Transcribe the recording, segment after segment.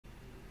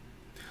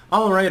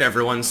All right,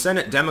 everyone.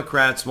 Senate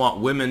Democrats want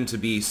women to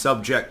be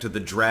subject to the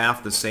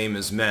draft the same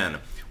as men.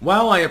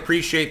 While I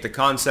appreciate the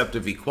concept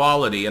of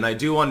equality, and I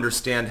do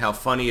understand how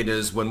funny it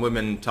is when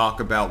women talk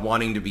about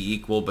wanting to be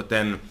equal, but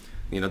then,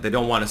 they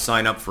don't want to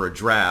sign up for a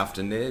draft,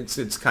 and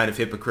it's kind of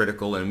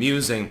hypocritical and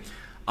amusing,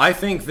 I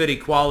think that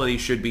equality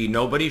should be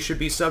nobody should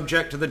be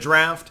subject to the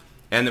draft,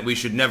 and that we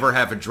should never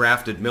have a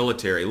drafted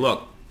military.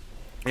 Look,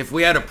 if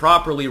we had a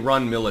properly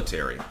run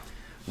military,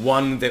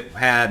 one that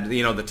had,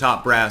 the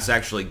top brass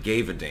actually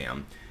gave a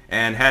damn,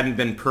 and hadn't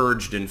been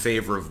purged in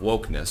favor of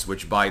wokeness,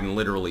 which Biden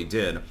literally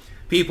did,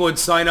 people would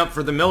sign up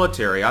for the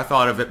military. I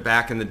thought of it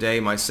back in the day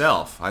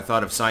myself. I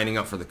thought of signing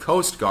up for the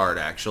Coast Guard,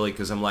 actually,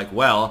 because I'm like,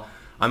 well,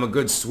 I'm a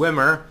good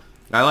swimmer.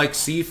 I like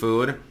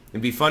seafood.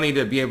 It'd be funny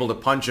to be able to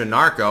punch a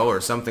narco or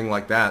something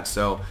like that,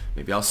 so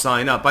maybe I'll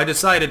sign up. I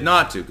decided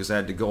not to because I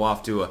had to go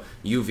off to a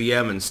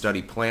UVM and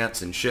study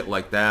plants and shit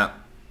like that.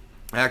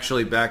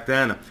 Actually, back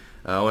then,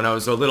 when I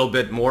was a little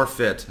bit more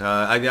fit,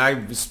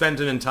 I spent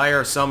an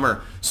entire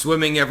summer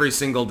swimming every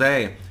single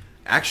day.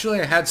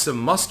 Actually, I had some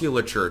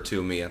musculature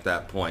to me at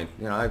that point.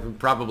 I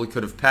probably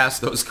could have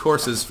passed those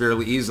courses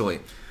fairly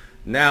easily.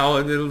 Now,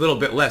 a little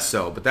bit less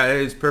so, but that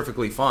is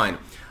perfectly fine.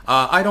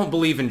 I don't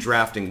believe in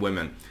drafting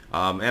women,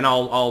 and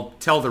I'll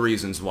tell the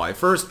reasons why.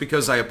 First,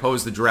 because I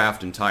oppose the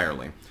draft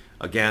entirely.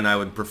 Again, I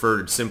would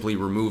prefer to simply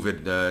remove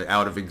it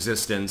out of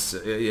existence.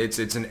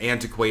 It's an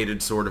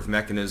antiquated sort of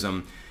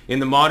mechanism. In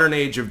the modern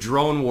age of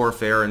drone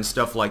warfare and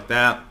stuff like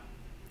that,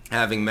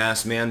 having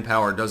mass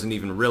manpower doesn't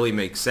even really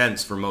make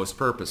sense for most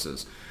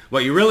purposes.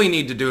 What you really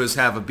need to do is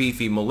have a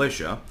beefy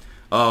militia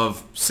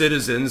of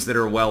citizens that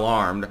are well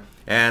armed,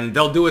 and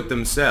they'll do it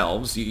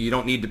themselves. You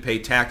don't need to pay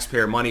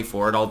taxpayer money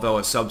for it, although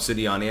a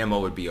subsidy on ammo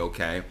would be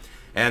okay.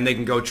 And they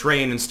can go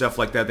train and stuff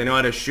like that. They know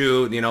how to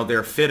shoot,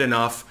 they're fit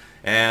enough,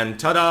 and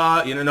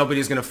ta-da,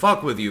 nobody's going to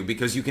fuck with you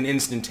because you can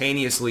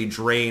instantaneously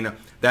drain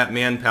that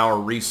manpower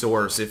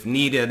resource if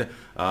needed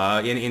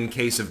in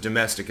case of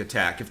domestic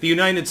attack. If the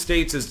United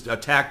States is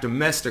attacked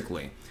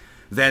domestically,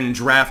 then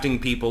drafting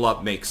people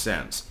up makes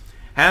sense.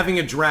 Having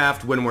a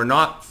draft when we're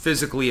not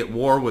physically at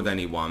war with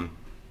anyone,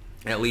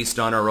 at least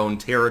on our own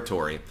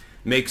territory,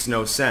 makes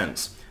no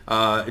sense.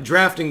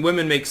 Drafting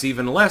women makes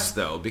even less,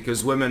 though,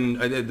 because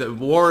the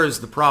war is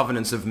the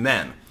provenance of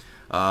men.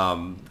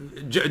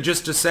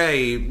 Just to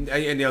say,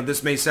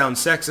 this may sound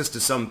sexist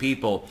to some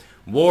people,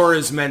 war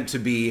is meant to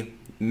be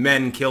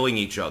men killing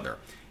each other.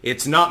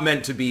 It's not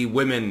meant to be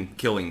women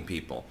killing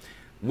people.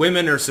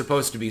 Women are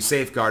supposed to be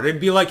safeguarded.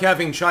 It'd be like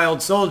having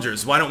child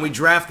soldiers. Why don't we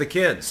draft the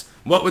kids?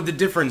 What would the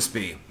difference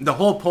be? The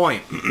whole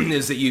point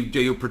is that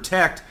you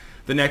protect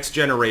the next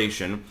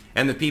generation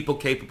and the people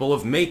capable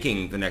of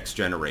making the next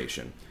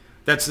generation.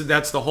 That's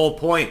the whole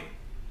point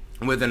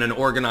within an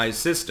organized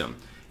system.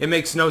 It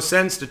makes no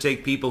sense to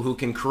take people who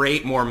can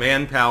create more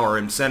manpower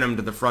and send them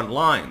to the front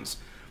lines.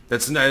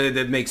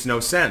 That makes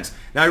no sense.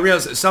 Now, I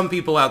realize that some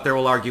people out there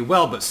will argue,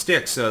 well, but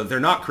sticks, they're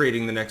not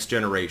creating the next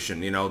generation.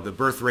 The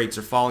birth rates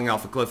are falling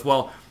off a cliff.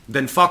 Well,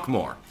 then fuck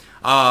more.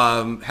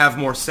 Have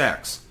more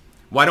sex.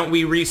 Why don't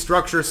we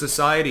restructure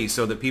society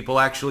so that people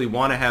actually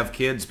want to have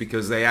kids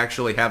because they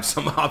actually have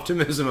some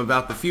optimism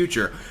about the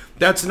future?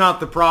 That's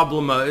not the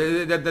problem.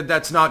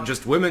 That's not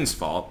just women's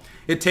fault.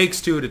 It takes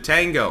two to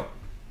tango.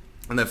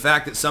 And the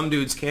fact that some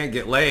dudes can't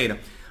get laid,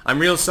 I'm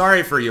real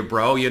sorry for you,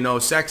 bro.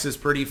 Sex is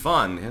pretty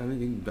fun.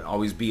 You can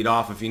always beat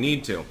off if you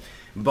need to.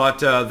 But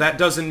that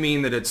doesn't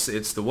mean that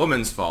it's the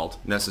woman's fault,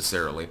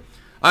 necessarily.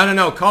 I don't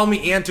know, call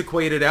me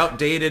antiquated,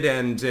 outdated,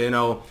 and,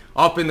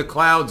 up in the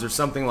clouds or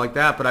something like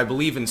that, but I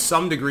believe in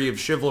some degree of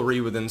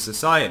chivalry within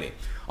society.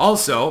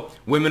 Also,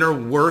 women are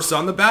worse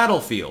on the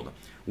battlefield.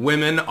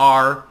 Women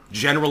are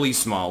generally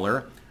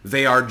smaller.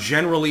 They are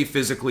generally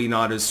physically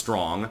not as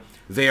strong.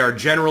 They are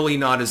generally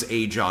not as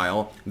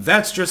agile.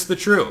 That's just the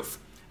truth.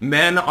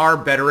 Men are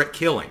better at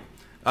killing.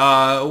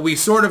 We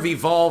sort of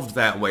evolved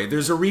that way.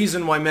 There's a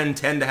reason why men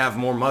tend to have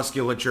more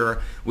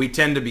musculature. We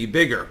tend to be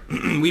bigger.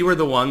 We were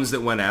the ones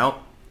that went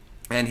out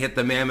and hit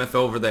the mammoth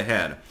over the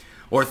head,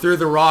 or threw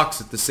the rocks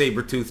at the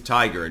saber-toothed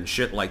tiger and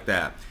shit like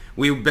that.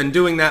 We've been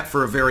doing that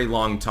for a very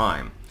long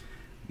time.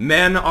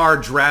 Men are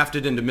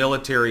drafted into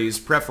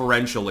militaries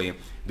preferentially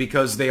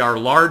because they are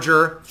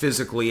larger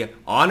physically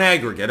on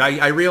aggregate.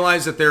 I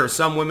realize that there are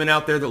some women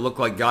out there that look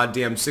like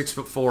goddamn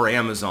 6'4"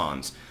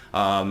 Amazons.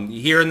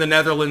 Here in the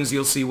Netherlands,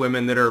 you'll see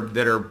women that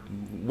are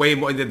way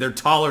more, they're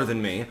taller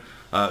than me,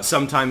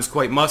 sometimes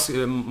quite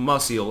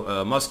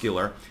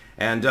muscular,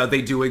 and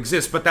they do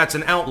exist, but that's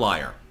an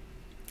outlier.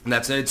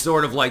 It's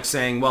sort of like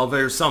saying, well,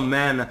 there's some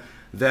men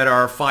that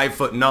are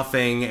 5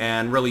 nothing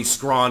and really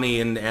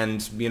scrawny and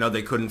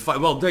they couldn't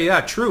fight. Well,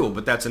 yeah, true,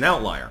 but that's an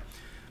outlier.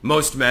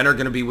 Most men are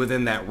going to be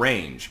within that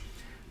range.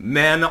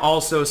 Men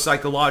also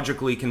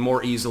psychologically can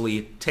more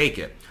easily take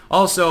it.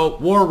 Also,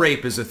 war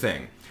rape is a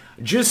thing.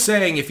 Just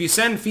saying, if you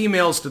send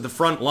females to the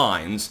front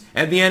lines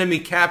and the enemy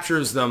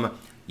captures them,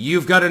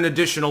 you've got an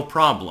additional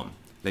problem.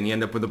 Then you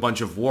end up with a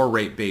bunch of war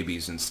rape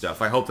babies and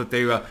stuff. I hope that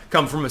they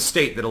come from a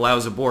state that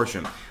allows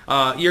abortion.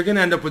 You're going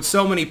to end up with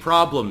so many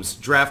problems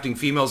drafting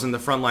females in the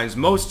front lines.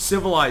 Most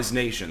civilized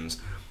nations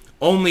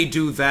only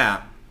do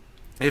that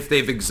if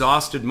they've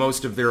exhausted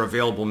most of their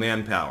available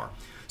manpower.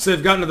 So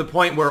they've gotten to the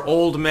point where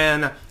old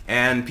men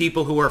and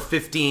people who are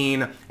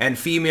 15 and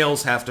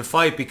females have to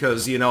fight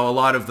because, you know, a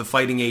lot of the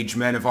fighting age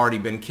men have already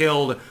been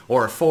killed,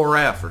 or a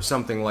 4F or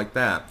something like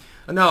that.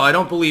 No, I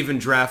don't believe in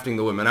drafting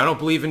the women. I don't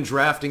believe in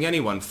drafting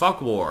anyone. Fuck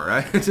war.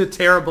 Right? It's a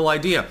terrible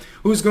idea.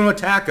 Who's going to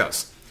attack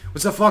us?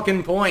 What's the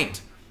fucking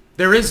point?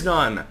 There is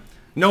none.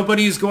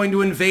 Nobody's going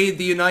to invade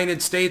the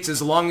United States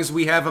as long as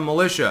we have a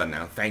militia.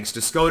 Now, thanks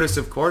to SCOTUS,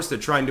 of course, they're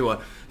trying to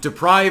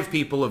deprive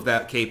people of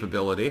that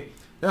capability.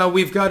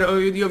 You've got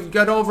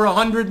over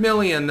 100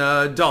 million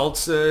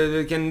adults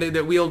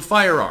that wield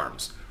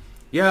firearms.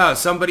 Yeah,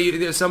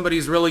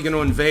 somebody's really going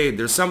to invade.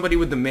 There's somebody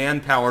with the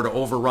manpower to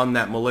overrun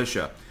that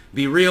militia.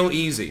 Be real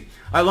easy.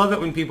 I love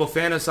it when people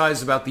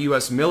fantasize about the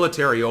U.S.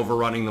 military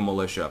overrunning the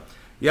militia.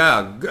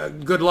 Yeah,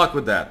 good luck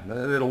with that.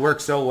 It'll work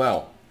so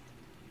well.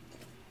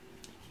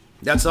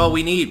 That's all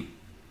we need.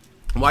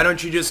 Why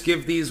don't you just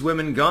give these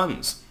women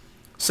guns?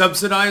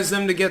 Subsidize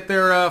them to get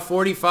their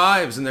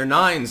 45s and their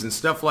 9s and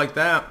stuff like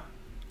that,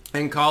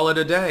 and call it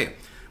a day.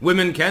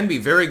 Women can be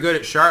very good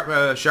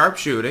at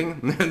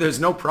sharpshooting. There's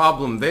no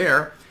problem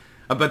there.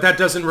 But that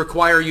doesn't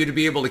require you to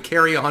be able to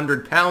carry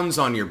 100 pounds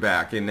on your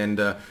back and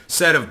a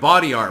set of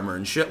body armor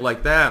and shit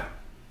like that,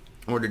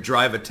 or to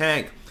drive a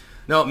tank.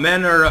 No,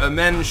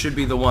 men should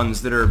be the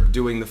ones that are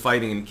doing the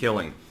fighting and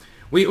killing.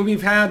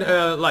 We've had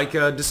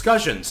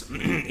discussions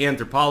in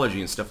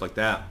anthropology and stuff like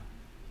that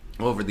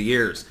over the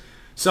years.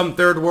 Some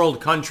third world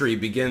country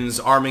begins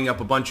arming up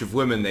a bunch of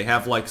women. They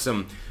have like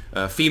some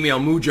female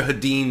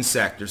mujahideen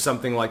sect or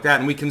something like that,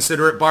 and we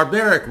consider it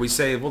barbaric. We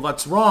say, well,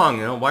 that's wrong.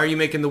 You know, why are you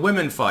making the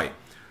women fight?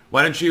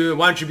 Why don't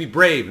you be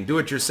brave and do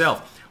it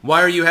yourself?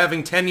 Why are you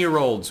having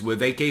 10-year-olds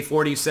with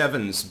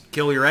AK-47s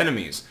kill your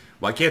enemies?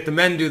 Why can't the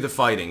men do the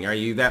fighting? Are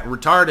you that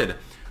retarded?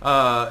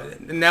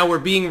 Now we're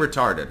being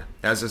retarded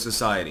as a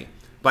society.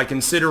 By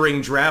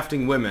considering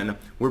drafting women,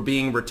 we're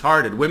being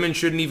retarded. Women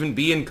shouldn't even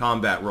be in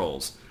combat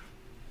roles.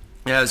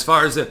 As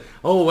far as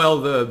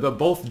the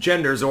both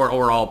genders,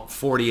 or all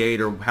 48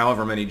 or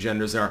however many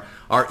genders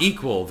are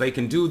equal. They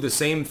can do the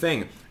same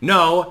thing.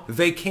 No,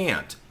 they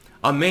can't.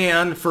 A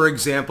man, for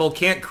example,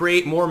 can't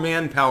create more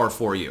manpower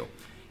for you.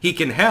 He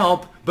can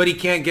help, but he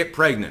can't get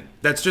pregnant.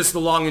 That's just the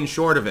long and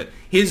short of it.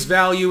 His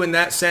value in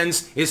that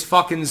sense is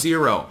fucking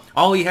zero.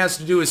 All he has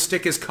to do is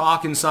stick his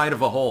cock inside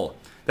of a hole.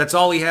 That's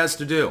all he has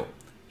to do.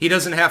 He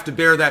doesn't have to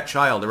bear that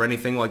child or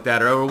anything like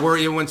that, or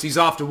worry once he's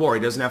off to war. He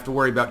doesn't have to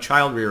worry about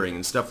child rearing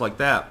and stuff like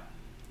that.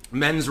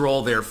 Men's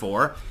role,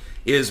 therefore,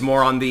 is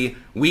more on the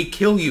we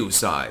kill you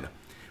side.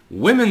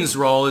 Women's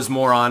role is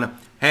more on,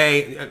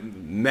 hey,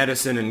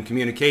 medicine and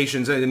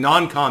communications,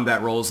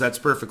 non-combat roles, that's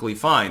perfectly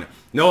fine.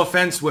 No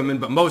offense, women,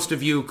 but most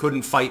of you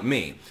couldn't fight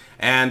me.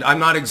 And I'm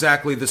not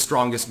exactly the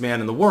strongest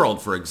man in the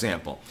world, for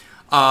example.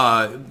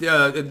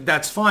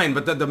 That's fine,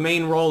 but the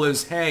main role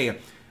is, hey,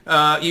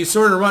 you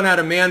sort of run out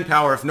of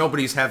manpower if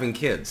nobody's having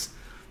kids.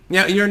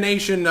 Now, your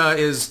nation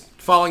is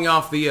falling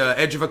off the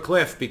edge of a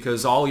cliff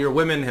because all your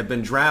women have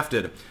been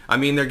drafted. I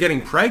mean, they're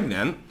getting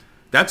pregnant.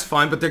 That's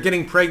fine, but they're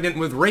getting pregnant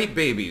with rape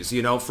babies,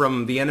 you know,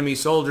 from the enemy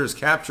soldiers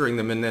capturing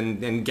them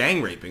and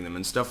gang raping them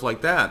and stuff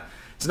like that.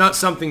 It's not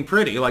something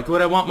pretty. Like,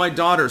 would I want my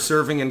daughter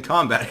serving in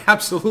combat?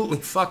 Absolutely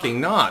fucking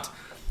not.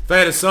 If I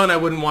had a son, I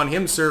wouldn't want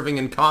him serving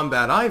in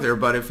combat either,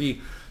 but if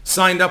he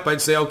signed up,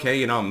 I'd say, okay,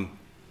 you know, I'm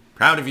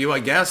proud of you, I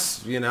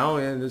guess, you know,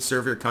 and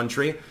serve your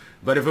country.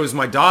 But if it was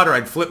my daughter,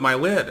 I'd flip my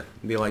lid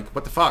and be like,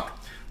 what the fuck?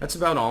 That's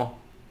about all.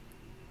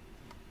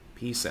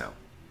 Peace out.